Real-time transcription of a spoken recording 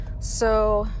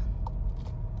So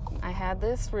I had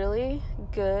this really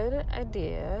good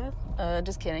idea.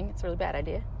 Just kidding. It's a really bad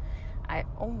idea. I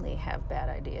only have bad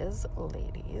ideas,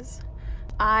 ladies.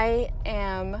 I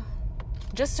am,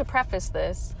 just to preface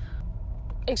this,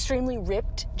 extremely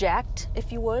ripped, jacked,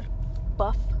 if you would,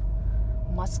 buff,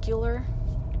 muscular,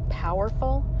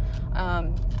 powerful.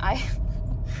 I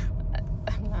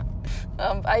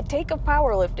take a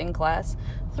powerlifting class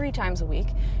 3 times a week,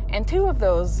 and 2 of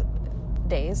those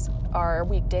days are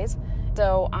weekdays.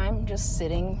 So I'm just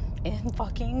sitting in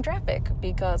fucking traffic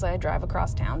because I drive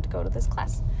across town to go to this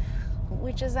class,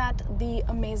 which is at the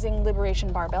amazing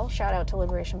Liberation Barbell. Shout out to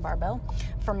Liberation Barbell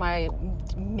for my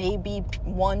maybe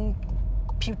one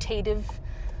putative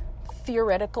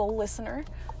theoretical listener.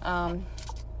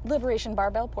 Liberation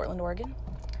Barbell, Portland, Oregon.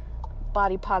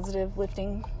 Body positive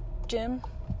lifting gym.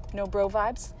 No bro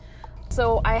vibes.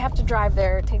 So I have to drive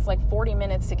there. It takes like 40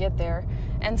 minutes to get there.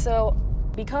 And so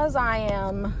because I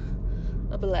am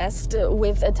blessed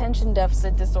with attention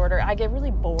deficit disorder, I get really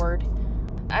bored.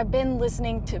 I've been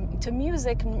listening to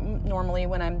music normally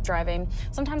when I'm driving.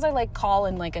 Sometimes I call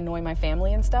and annoy my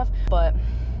family and stuff, but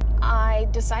I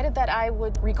decided that I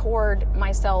would record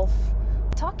myself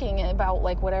talking about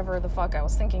whatever the fuck I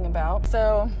was thinking about.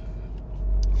 So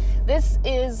this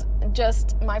is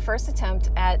just my first attempt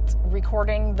at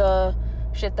recording the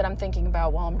shit that I'm thinking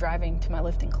about while I'm driving to my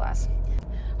lifting class.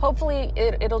 Hopefully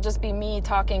it'll just be me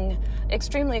talking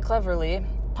extremely cleverly,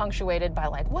 punctuated by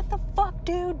what the fuck,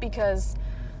 dude? Because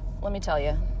let me tell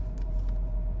you,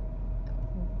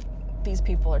 these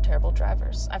people are terrible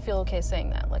drivers. I feel okay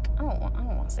saying that. I don't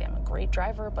want to say I'm a great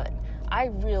driver, but I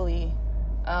really,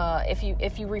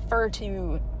 if you refer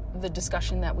to the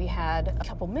discussion that we had a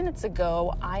couple minutes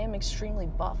ago, I am extremely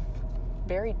buff,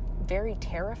 very, very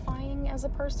terrifying as a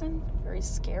person, very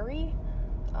scary.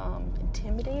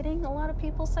 Intimidating, a lot of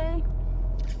people say,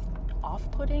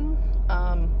 off-putting,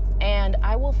 and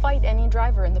I will fight any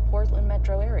driver in the Portland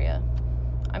metro area.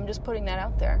 I'm just putting that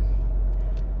out there.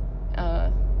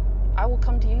 I will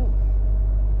come to you.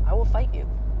 I will fight you.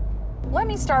 Let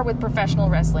me start with professional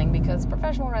wrestling, because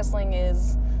professional wrestling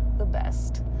is the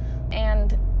best.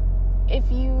 And if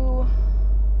you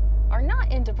are not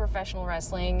into professional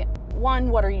wrestling, 1,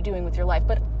 what are you doing with your life?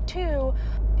 But 2,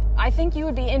 I think you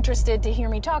would be interested to hear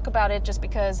me talk about it, just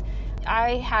because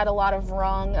I had a lot of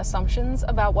wrong assumptions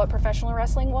about what professional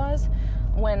wrestling was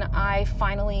when I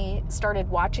finally started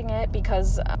watching it,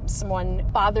 because someone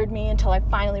bothered me until I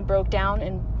finally broke down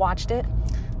and watched it,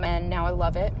 and now I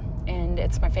love it, and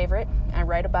it's my favorite. I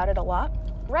write about it a lot.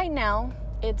 Right now,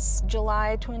 it's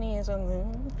July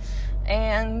 20th,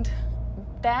 and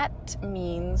that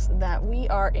means that we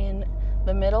are in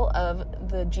the middle of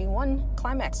the G1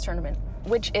 Climax tournament,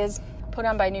 which is put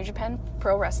on by New Japan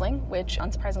Pro Wrestling, which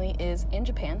unsurprisingly is in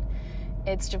Japan.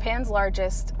 It's Japan's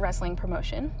largest wrestling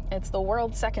promotion. It's the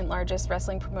world's 2nd largest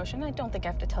wrestling promotion. I don't think I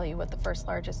have to tell you what the 1st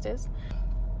largest is.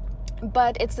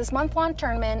 But it's this month-long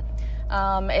tournament.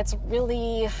 It's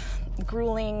really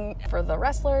grueling for the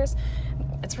wrestlers.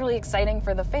 It's really exciting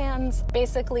for the fans.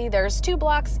 Basically, there's 2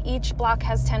 blocks. Each block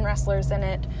has 10 wrestlers in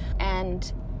it,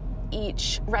 and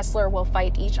each wrestler will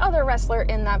fight each other wrestler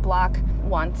in that block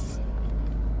once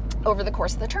over the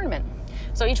course of the tournament.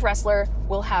 So each wrestler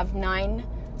will have 9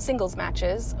 singles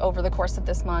matches over the course of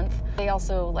this month. They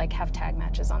also have tag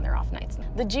matches on their off nights.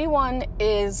 The G1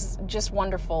 is just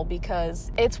wonderful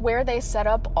because it's where they set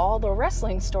up all the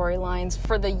wrestling storylines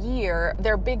for the year.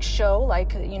 Their big show,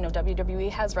 WWE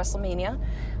has WrestleMania.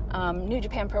 New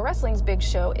Japan Pro Wrestling's big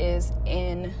show is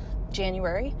in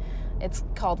January. It's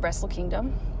called Wrestle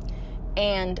Kingdom.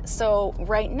 And so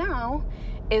right now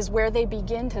is where they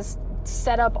begin to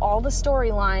set up all the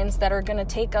storylines that are going to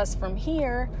take us from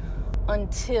here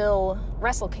until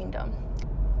Wrestle Kingdom.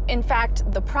 In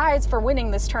fact, the prize for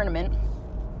winning this tournament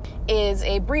is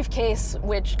a briefcase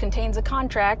which contains a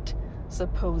contract,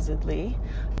 supposedly,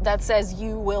 that says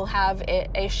you will have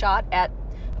a shot at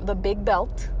the big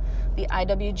belt, the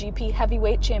IWGP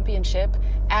Heavyweight Championship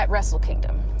at Wrestle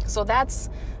Kingdom. So that's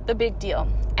the big deal.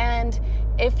 And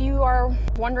if you are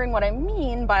wondering what I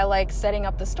mean by setting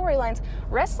up the storylines,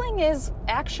 wrestling is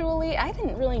actually, I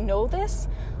didn't really know this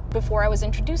before I was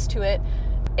introduced to it.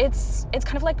 It's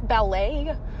kind of like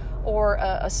ballet or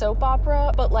a soap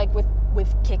opera, but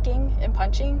with kicking and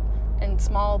punching and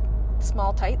small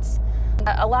tights.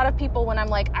 A lot of people, when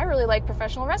I'm I really like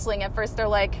professional wrestling, at first they're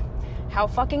how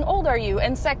fucking old are you?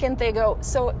 And second they go,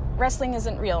 so wrestling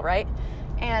isn't real, right?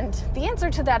 And the answer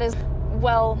to that is,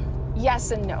 well,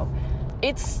 yes and no.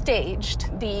 It's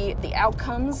staged. The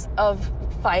outcomes of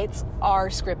fights are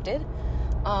scripted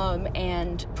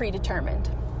and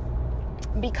predetermined.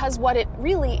 because what it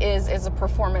really is a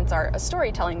performance art, a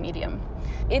storytelling medium.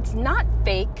 It's not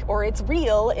fake, or it's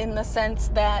real in the sense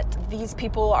that these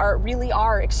people really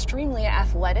are extremely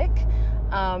athletic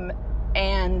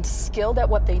and skilled at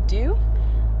what they do.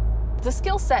 The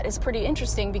skill set is pretty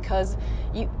interesting because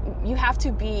you have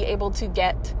to be able to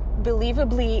get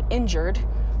believably injured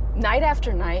night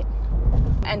after night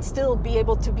and still be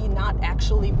able to be not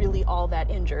actually really all that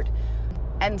injured.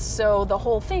 And so the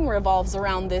whole thing revolves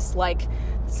around this like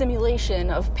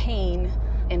simulation of pain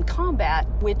and combat,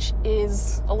 which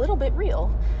is a little bit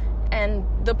real. And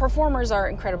the performers are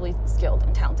incredibly skilled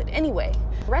and talented. Anyway,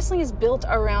 wrestling is built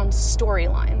around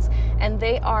storylines, and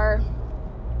they are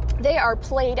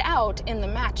played out in the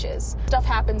matches. Stuff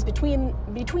happens between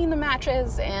the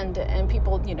matches, and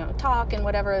people, talk and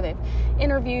whatever. They have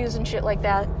interviews and shit like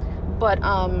that. But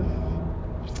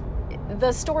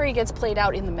the story gets played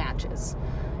out in the matches.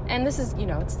 And this is,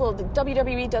 it's a little,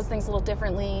 WWE does things a little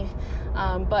differently.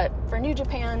 But for New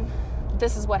Japan,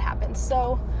 this is what happens.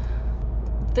 So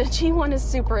the G1 is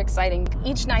super exciting.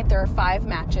 Each night there are 5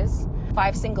 matches,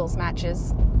 5 singles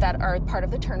matches that are part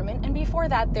of the tournament. And before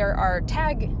that, there are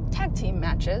tag team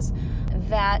matches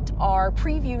that are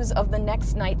previews of the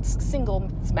next night's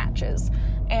singles matches.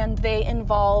 And they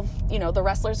involve, the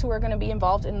wrestlers who are going to be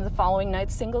involved in the following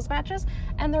night's singles matches.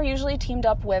 And they're usually teamed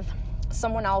up with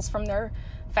someone else from their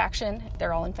faction.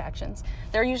 They're all in factions.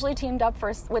 They're usually teamed up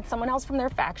with someone else from their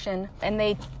faction, and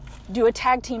they do a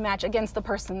tag team match against the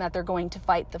person that they're going to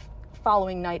fight the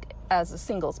following night as a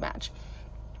singles match.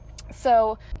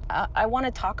 So I want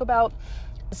to talk about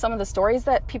some of the stories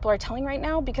that people are telling right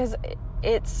now, because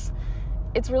it's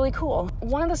really cool.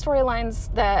 One of the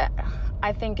storylines that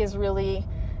I think is really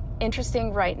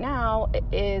interesting right now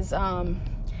is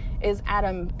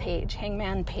Adam Page.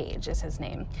 Hangman Page is his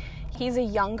name. He's a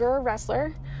younger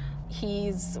wrestler.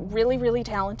 He's really, really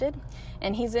talented,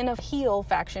 and he's in a heel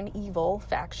faction, evil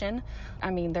faction. I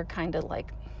mean, they're kind of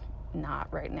like not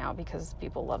right now because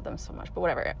people love them so much, but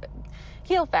whatever.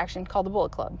 Heel faction called the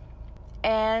Bullet Club.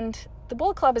 And the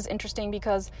Bullet Club is interesting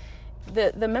because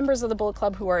the members of the Bullet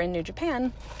Club who are in New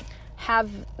Japan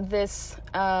have this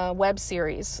web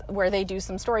series where they do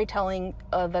some storytelling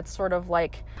that's sort of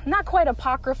like not quite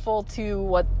apocryphal to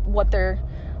what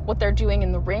they're doing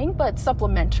in the ring, but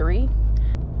supplementary.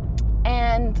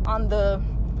 And on the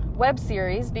web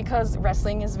series, because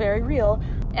wrestling is very real,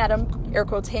 Adam, air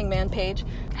quotes, Hangman Page,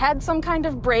 had some kind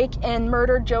of break and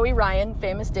murdered Joey Ryan,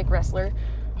 famous dick wrestler.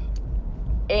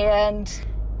 And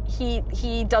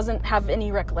he doesn't have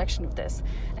any recollection of this.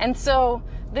 And so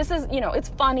this is, it's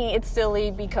funny, it's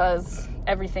silly, because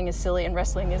everything is silly and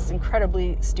wrestling is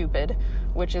incredibly stupid,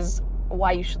 which is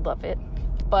why you should love it.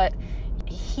 But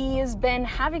he has been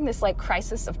having this like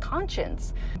crisis of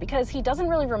conscience because he doesn't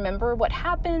really remember what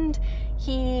happened.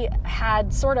 He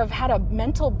had sort of had a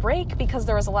mental break because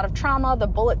there was a lot of trauma. The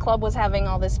Bullet Club was having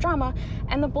all this drama,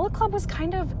 and the Bullet Club was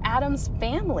kind of Adam's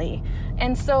family.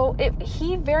 And so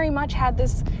he very much had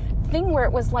this thing where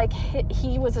it was like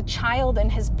he was a child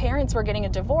and his parents were getting a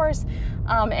divorce,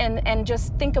 and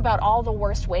just think about all the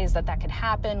worst ways that could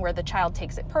happen, where the child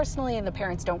takes it personally and the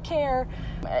parents don't care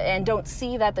and don't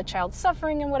see that the child's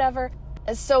suffering and whatever.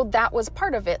 So that was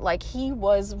part of it. Like, he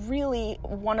was really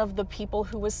one of the people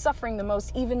who was suffering the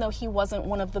most, even though he wasn't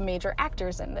one of the major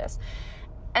actors in this.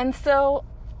 And so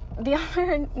the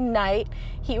other night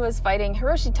he was fighting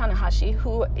Hiroshi Tanahashi,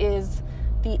 who is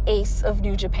the ace of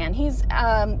New Japan. He's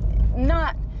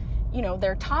not,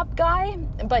 their top guy,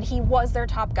 but he was their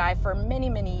top guy for many,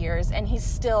 many years, and he's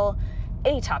still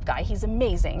a top guy. He's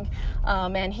amazing,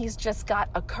 and he's just got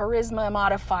a charisma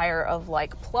modifier of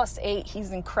like +8.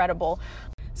 He's incredible.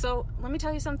 So let me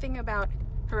tell you something about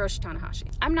Hiroshi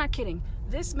Tanahashi. I'm not kidding.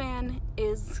 This man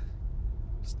is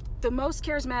the most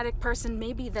charismatic person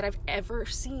maybe that I've ever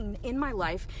seen in my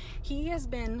life. He has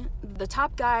been the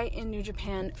top guy in New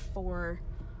Japan for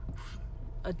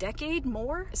a decade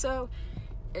more. So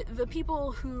the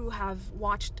people who have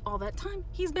watched all that time,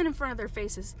 he's been in front of their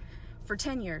faces for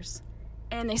 10 years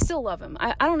and they still love him.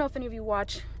 I don't know if any of you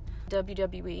watch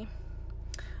WWE,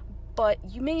 but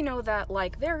you may know that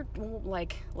they're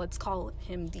let's call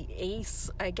him the ace,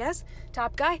 I guess,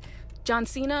 top guy, John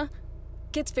Cena,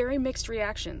 gets very mixed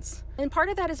reactions. And part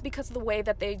of that is because of the way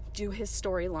that they do his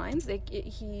storylines.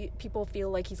 People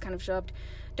feel like he's kind of shoved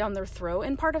down their throat.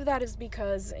 And part of that is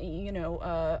because,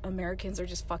 Americans are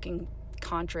just fucking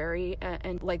contrary.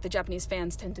 And the Japanese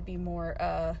fans tend to be more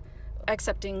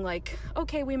accepting,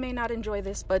 okay, we may not enjoy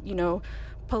this, but,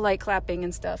 polite clapping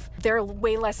and stuff. They're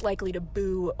way less likely to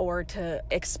boo or to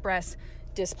express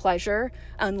displeasure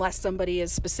unless somebody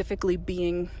is specifically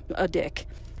being a dick.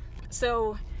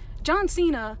 So John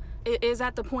Cena is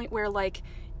at the point where, like,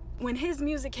 when his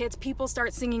music hits, people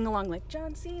start singing along, like,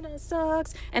 John Cena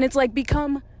sucks. And it's, like,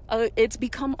 become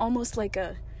almost like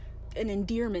an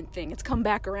endearment thing. It's come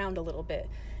back around a little bit.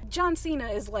 John Cena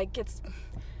is, like,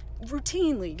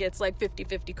 routinely gets, like,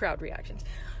 50-50 crowd reactions.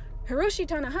 Hiroshi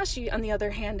Tanahashi, on the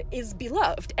other hand, is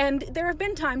beloved. And there have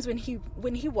been times when he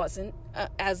wasn't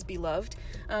as beloved.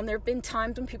 There have been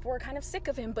times when people were kind of sick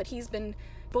of him, but he's been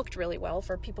booked really well.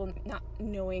 For people not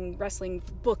knowing, wrestling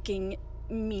booking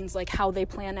means, like, how they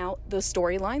plan out the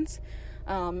storylines.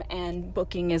 And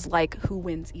booking is, like, who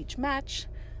wins each match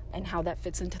and how that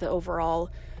fits into the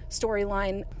overall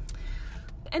storyline.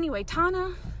 Anyway,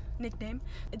 Tana's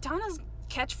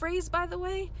catchphrase, by the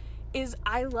way, is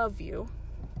 "I love you."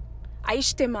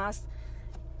 Aishitemasu.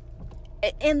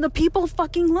 And the people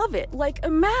fucking love it. Like,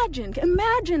 imagine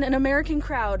an American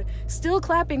crowd still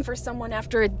clapping for someone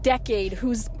after a decade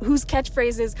whose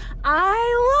catchphrase is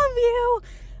 "I love you."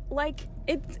 Like,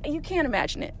 you can't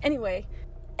imagine it. Anyway,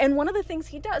 and one of the things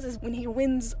he does is when he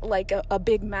wins, like, a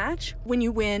big match,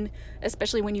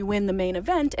 especially when you win the main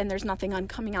event and there's nothing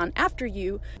coming on after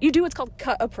you do what's called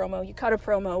cut a promo. You cut a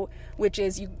promo, which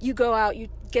is you go out, you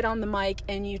get on the mic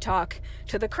and you talk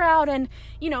to the crowd. And,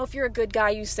 you know, if you're a good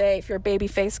guy, you say, if you're a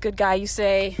babyface good guy, you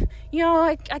say, you know,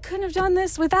 I couldn't have done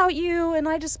this without you, and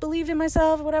I just believed in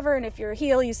myself, whatever. And if you're a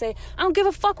heel, you say, I don't give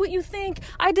a fuck what you think,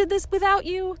 I did this without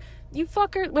you, you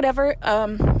fucker, whatever.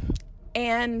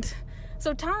 And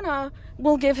so Tana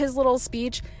will give his little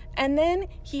speech, and then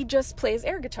he just plays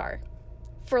air guitar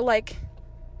for, like,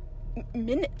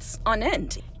 minutes on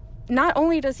end. Not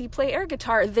only does he play air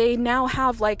guitar, they now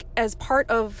have, like, as part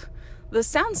of the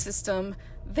sound system,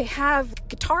 they have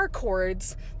guitar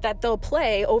chords that they'll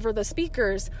play over the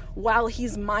speakers while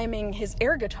he's miming his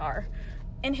air guitar.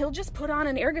 And he'll just put on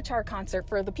an air guitar concert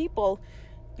for the people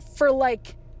for,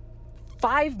 like,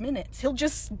 5 minutes. He'll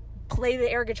just play the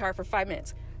air guitar for 5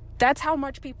 minutes. That's how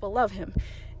much people love him.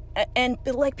 And,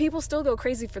 like, people still go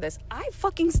crazy for this. I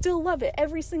fucking still love it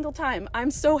every single time. I'm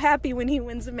so happy when he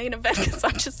wins the main event, because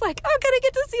I'm just like, oh, can I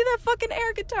get to see that fucking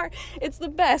air guitar? It's the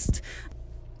best.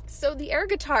 So the air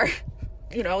guitar,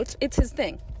 you know, it's his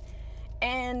thing.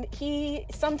 And he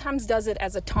sometimes does it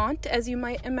as a taunt, as you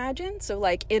might imagine. So,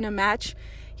 like, in a match,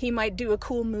 he might do a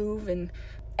cool move and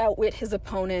outwit his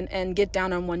opponent and get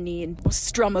down on one knee and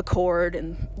strum a chord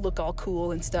and look all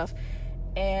cool and stuff.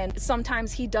 And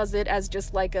sometimes he does it as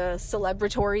just like a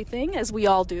celebratory thing, as we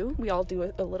all do. We all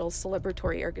do a little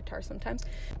celebratory air guitar sometimes.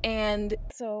 And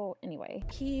so anyway,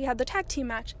 he had the tag team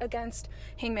match against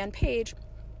Hangman Page.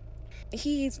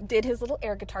 He did his little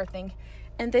air guitar thing,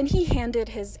 and then he handed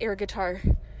his air guitar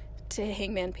to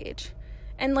Hangman Page.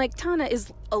 And, like, Tana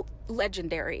is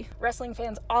legendary. Wrestling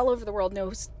fans all over the world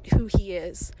know who he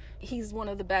is. He's one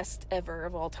of the best ever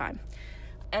of all time.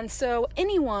 And so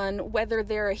anyone, whether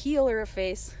they're a heel or a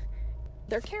face,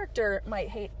 their character might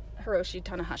hate Hiroshi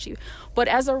Tanahashi. But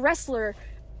as a wrestler,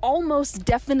 almost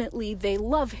definitely they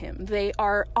love him. They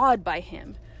are awed by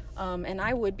him. And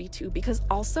I would be too, because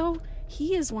also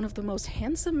he is one of the most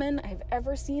handsome men I've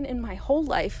ever seen in my whole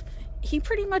life. He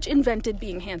pretty much invented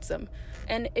being handsome.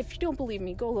 And if you don't believe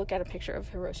me, go look at a picture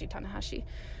of Hiroshi Tanahashi.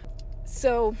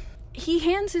 So he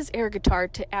hands his air guitar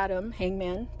to Adam,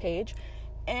 Hangman Page,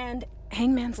 and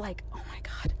Hangman's like, oh my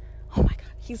god.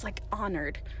 He's, like,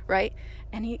 honored, right?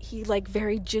 And he like,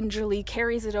 very gingerly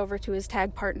carries it over to his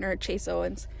tag partner, Chase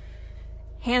Owens.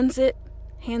 Hands it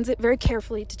very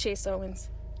carefully to Chase Owens.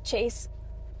 Chase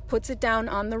puts it down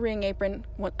on the ring apron.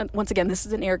 Once again, this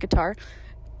is an air guitar.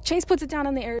 Chase puts it down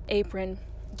on the air apron,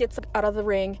 gets out of the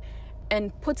ring,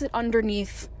 and puts it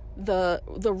underneath the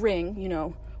ring, you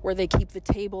know, where they keep the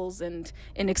tables and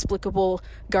inexplicable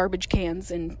garbage cans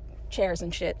and chairs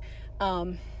and shit.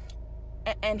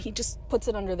 And he just puts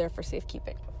it under there for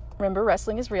safekeeping. Remember,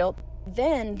 wrestling is real.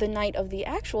 Then, the night of the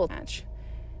actual match,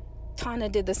 Tana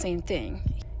did the same thing.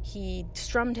 He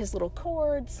strummed his little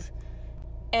chords,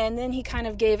 and then he kind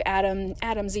of gave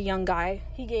Adam's a young guy,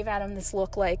 he gave Adam this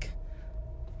look like,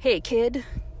 hey kid,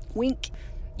 wink,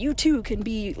 you too can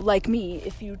be like me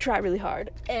if you try really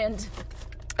hard. And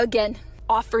again,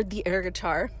 offered the air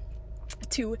guitar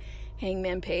to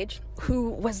Hangman Page, who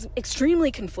was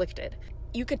extremely conflicted.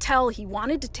 You could tell he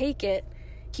wanted to take it.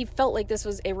 He felt like this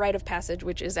was a rite of passage,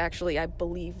 which is actually, I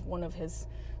believe, one of his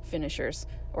finishers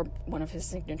or one of his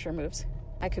signature moves.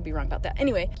 I could be wrong about that.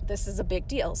 Anyway, this is a big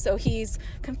deal. So he's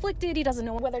conflicted. He doesn't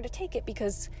know whether to take it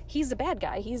because he's a bad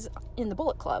guy. He's in the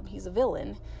Bullet Club. He's a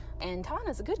villain. And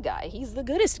Tana's a good guy. He's the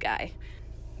goodest guy.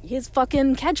 His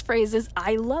fucking catchphrase is,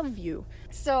 I love you.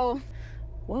 So,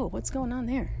 whoa, what's going on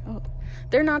there? Oh,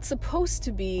 they're not supposed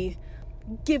to be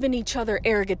giving each other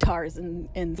air guitars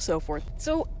and so forth.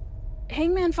 So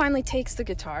Hangman finally takes the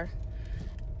guitar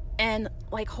and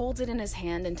like holds it in his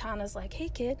hand, and Tana's like, hey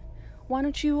kid, why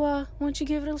don't you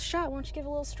give it a shot? Why don't you give it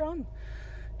a little strum?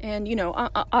 And, you know,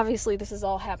 obviously this is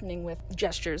all happening with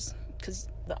gestures because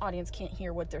the audience can't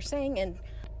hear what they're saying, and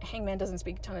Hangman doesn't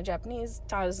speak a ton of Japanese,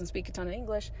 Tana doesn't speak a ton of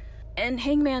English, and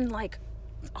Hangman, like,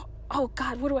 oh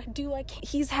God, what do I do?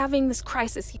 He's having this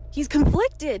crisis. He's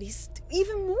conflicted. He's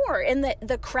even more. And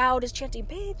the crowd is chanting,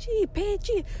 Pechi,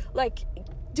 Pechi. Like,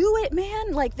 do it,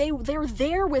 man. Like, they're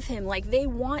there with him. Like, they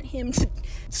want him to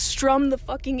strum the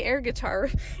fucking air guitar.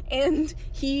 And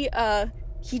he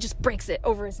just breaks it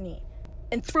over his knee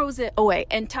and throws it away.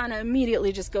 And Tana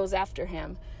immediately just goes after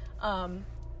him.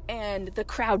 And the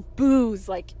crowd boos,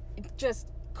 like, just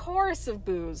chorus of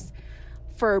boos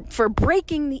for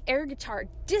breaking the air guitar,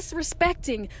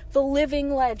 disrespecting the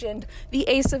living legend, the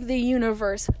ace of the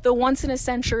universe, the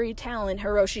once-in-a-century talent,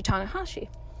 Hiroshi Tanahashi.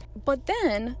 But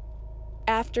then,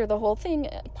 after the whole thing,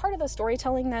 part of the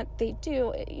storytelling that they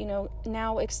do, you know,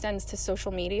 now extends to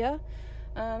social media,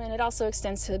 and it also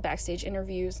extends to backstage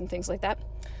interviews and things like that.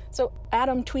 So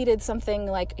Adam tweeted something,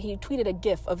 like, he tweeted a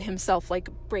gif of himself, like,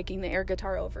 breaking the air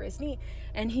guitar over his knee,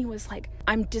 and he was like,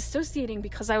 I'm dissociating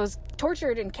because I was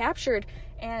tortured and captured,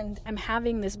 and I'm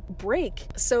having this break.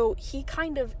 So he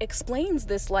kind of explains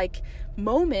this, like,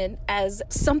 moment as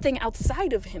something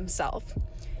outside of himself.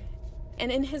 And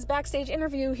in his backstage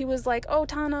interview, he was like, oh,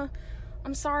 Tana,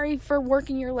 I'm sorry for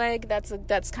working your leg.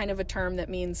 That's kind of a term that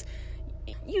means,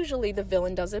 usually the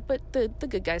villain does it, but the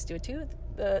good guys do it too.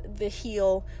 The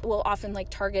heel will often, like,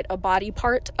 target a body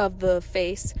part of the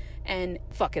face and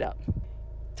fuck it up.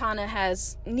 Tana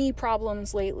has knee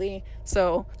problems lately,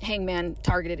 so Hangman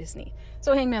targeted his knee.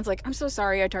 So Hangman's like, I'm so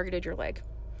sorry I targeted your leg.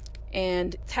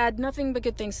 And had nothing but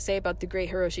good things to say about the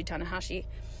great Hiroshi Tanahashi.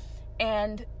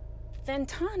 And then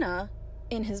Tana,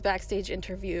 in his backstage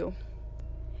interview,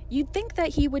 you'd think that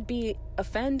he would be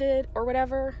offended or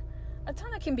whatever.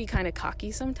 Tana can be kind of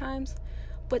cocky sometimes.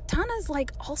 But Tana's,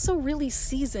 like, also really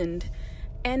seasoned,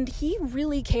 and he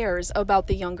really cares about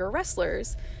the younger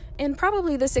wrestlers. And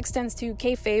probably this extends to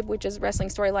kayfabe, which is wrestling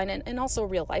storyline, and also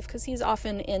real life, because he's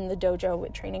often in the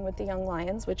dojo training with the young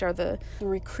lions, which are the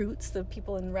recruits, the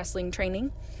people in wrestling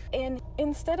training. And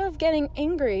instead of getting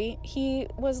angry, he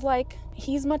was like,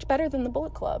 he's much better than the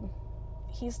Bullet Club.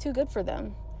 He's too good for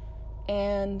them.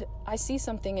 And I see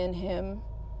something in him,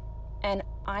 and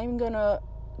I'm gonna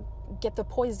get the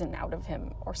poison out of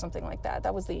him, or something like that.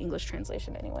 That was the English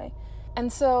translation anyway.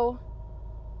 And so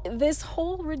this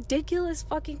whole ridiculous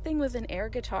fucking thing with an air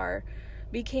guitar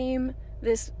became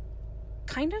this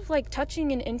kind of, like,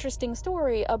 touching and interesting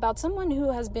story about someone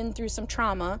who has been through some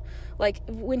trauma. Like,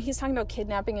 when he's talking about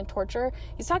kidnapping and torture,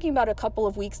 he's talking about a couple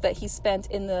of weeks that he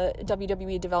spent in the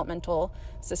WWE developmental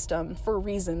system for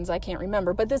reasons I can't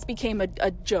remember, but this became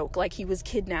a joke, like he was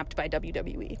kidnapped by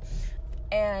WWE.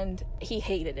 And he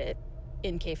hated it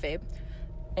in kayfabe,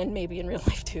 and maybe in real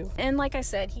life too. And like I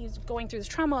said, he's going through this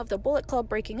trauma of the Bullet Club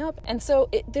breaking up, and so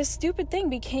this stupid thing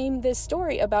became this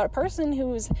story about a person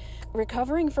who's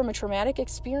recovering from a traumatic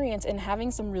experience and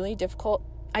having some really difficult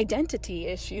identity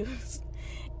issues.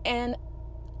 And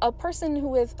a person who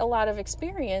with a lot of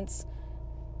experience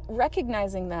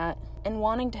recognizing that and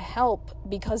wanting to help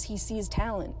because he sees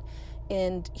talent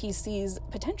and he sees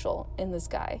potential in this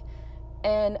guy.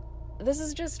 And this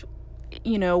is just,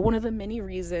 you know, one of the many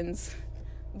reasons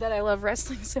that I love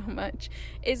wrestling so much,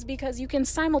 is because you can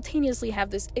simultaneously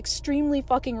have this extremely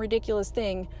fucking ridiculous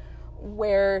thing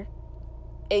where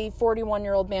a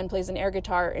 41-year-old man plays an air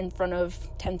guitar in front of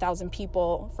 10,000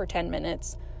 people for 10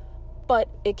 minutes, but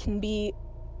it can be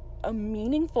a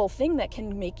meaningful thing that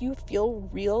can make you feel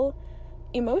real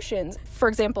emotions. For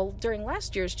example, during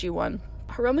last year's G1,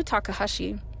 Hiromu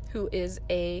Takahashi, who is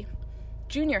a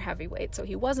junior heavyweight, so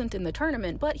he wasn't in the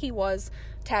tournament, but he was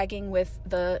tagging with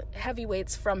the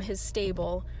heavyweights from his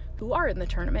stable who are in the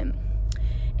tournament.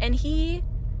 And he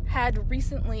had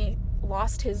recently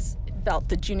lost his belt,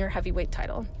 the junior heavyweight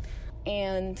title.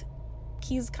 And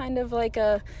he's kind of like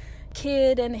a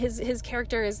kid, and his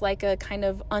character is like a kind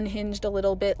of unhinged, a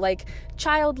little bit like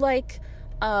childlike,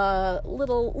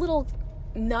 little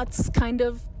nuts kind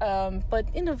of, but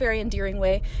in a very endearing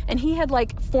way. And he had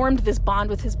like formed this bond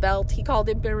with his belt. He called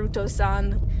it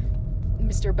Beruto-san,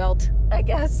 Mr. Belt, I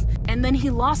guess. And then he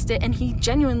lost it, and he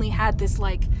genuinely had this,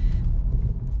 like,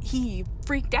 he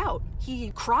freaked out.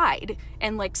 He cried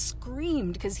and like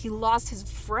screamed because he lost his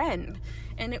friend,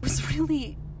 and it was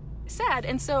really sad.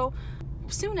 And so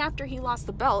soon after he lost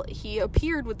the belt, he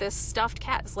appeared with this stuffed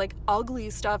cat, this like ugly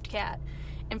stuffed cat.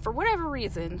 And for whatever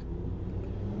reason,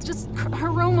 just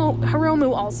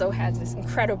Hiromu also had this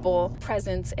incredible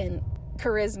presence and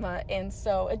charisma, and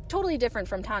so totally different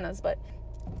from Tana's,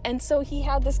 and so he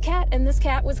had this cat, and this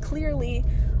cat was clearly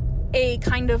a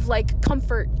kind of like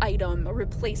comfort item, a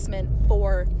replacement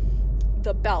for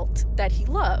the belt that he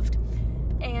loved.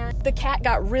 And the cat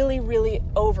got really, really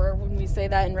over. When we say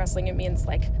that in wrestling, it means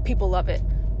like people love it.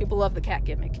 People love the cat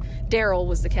gimmick. Daryl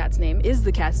was the cat's name, is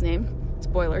the cat's name.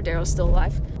 Spoiler, Daryl's still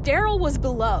alive. Daryl was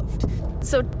beloved.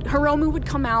 So Hiromu would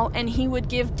come out and he would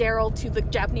give Daryl to the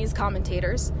Japanese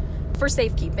commentators for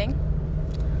safekeeping.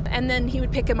 And then he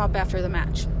would pick him up after the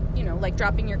match. You know, like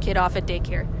dropping your kid off at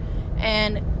daycare.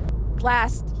 And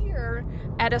last year,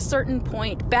 at a certain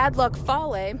point, Bad Luck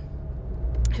Fale,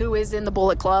 who is in the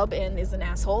Bullet Club and is an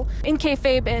asshole, in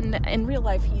kayfabe and in real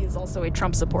life he is also a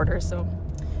Trump supporter, so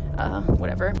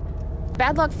whatever.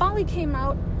 Bad Luck Fale came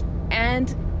out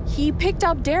and he picked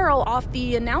up Daryl off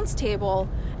the announce table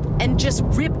and just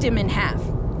ripped him in half.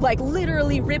 Like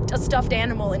literally ripped a stuffed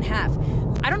animal in half.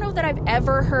 I don't know that I've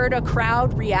ever heard a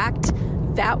crowd react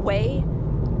that way.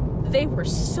 They were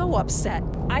so upset.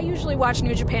 I usually watch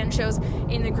New Japan shows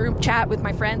in the group chat with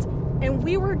my friends, and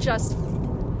we were just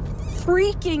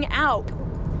freaking out.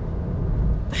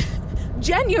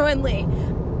 Genuinely.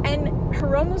 And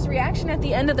Hiromu's reaction at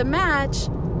the end of the match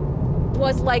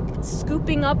was like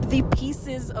scooping up the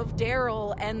pieces of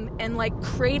Daryl and like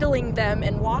cradling them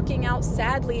and walking out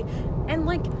sadly. And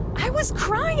like, I was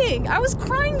crying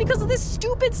because of this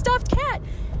stupid stuffed cat.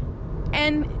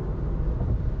 And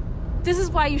this is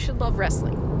why you should love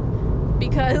wrestling,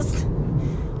 because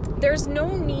there's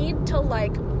no need to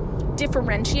like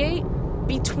differentiate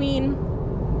between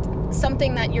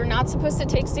something that you're not supposed to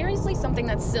take seriously, something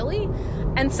that's silly,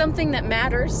 and something that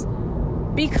matters,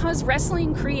 because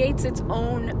wrestling creates its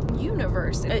own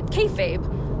universe, kayfabe,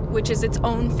 which is its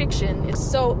own fiction.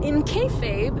 So in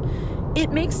kayfabe,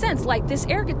 it makes sense. Like this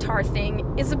air guitar thing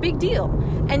is a big deal,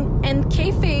 and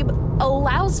kayfabe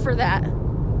allows for that,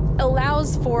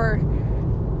 allows for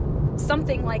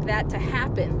something like that to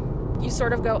happen. You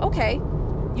sort of go, okay,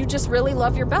 you just really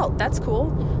love your belt. That's cool.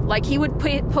 Like he would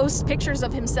post pictures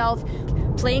of himself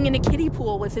playing in a kiddie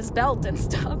pool with his belt and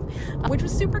stuff, which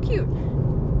was super cute.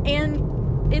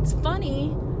 And it's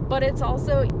funny, but it's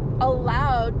also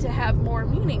allowed to have more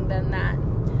meaning than that,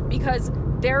 because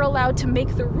they're allowed to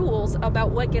make the rules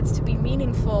about what gets to be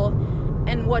meaningful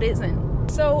and what isn't.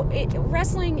 So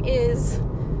wrestling is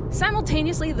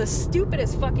simultaneously the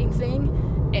stupidest fucking thing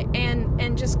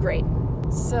and just great.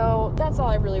 So that's all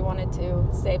I really wanted to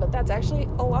say, but that's actually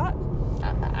a lot.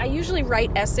 I usually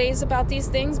write essays about these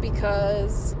things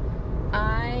because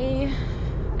I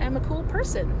am a cool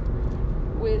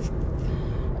person with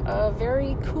a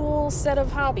very cool set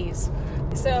of hobbies.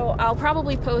 So I'll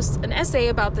probably post an essay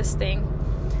about this thing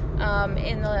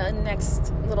in the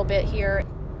next little bit here.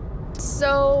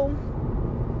 So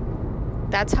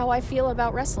that's how I feel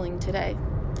about wrestling today.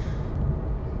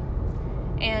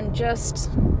 And just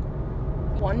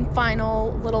one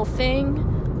final little thing,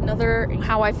 another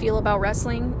how I feel about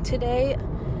wrestling today.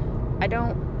 I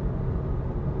don't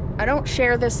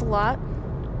share this a lot.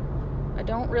 I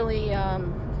don't really,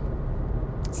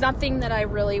 it's nothing that I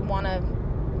really want to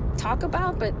talk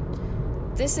about, but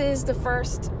this is the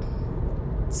first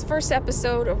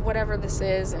episode of whatever this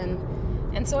is,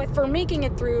 and so for making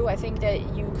it through, I think that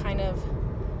you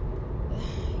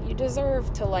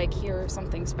deserve to like hear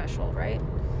something special, right?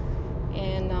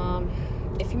 And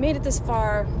if you made it this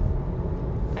far,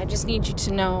 I just need you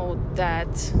to know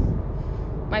that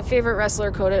my favorite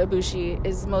wrestler, Kota Ibushi,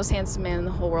 is the most handsome man in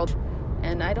the whole world.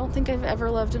 And I don't think I've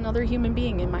ever loved another human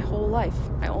being in my whole life.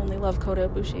 I only love Kota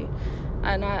Ibushi.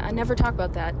 And I never talk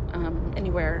about that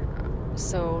anywhere.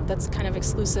 So that's kind of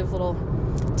exclusive little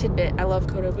tidbit. I love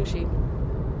Kota Ibushi.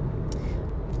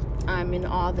 I'm in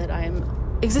awe that I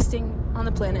am existing on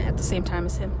the planet at the same time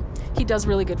as him. He does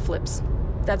really good flips.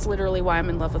 That's literally why I'm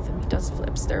in love with him. He does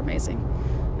flips. They're amazing.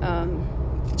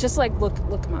 Just like, look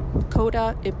him up.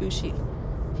 Kota Ibushi.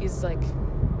 He's like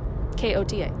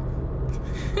Kota.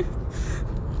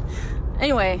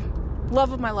 Anyway,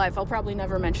 love of my life. I'll probably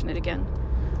never mention it again.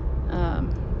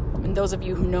 And those of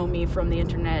you who know me from the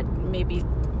internet may be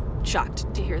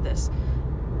shocked to hear this.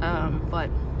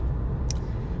 But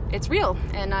it's real.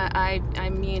 And I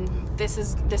mean, this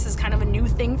is kind of a new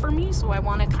thing for me, so I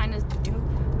want to kind of do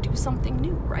something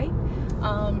new, right?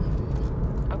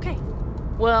 Okay.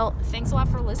 Well, thanks a lot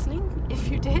for listening. If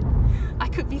you did, I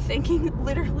could be thanking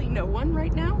literally no one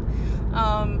right now.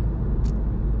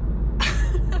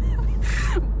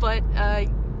 But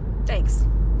thanks.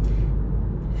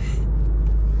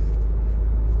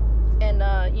 And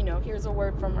here's a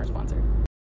word from our sponsor.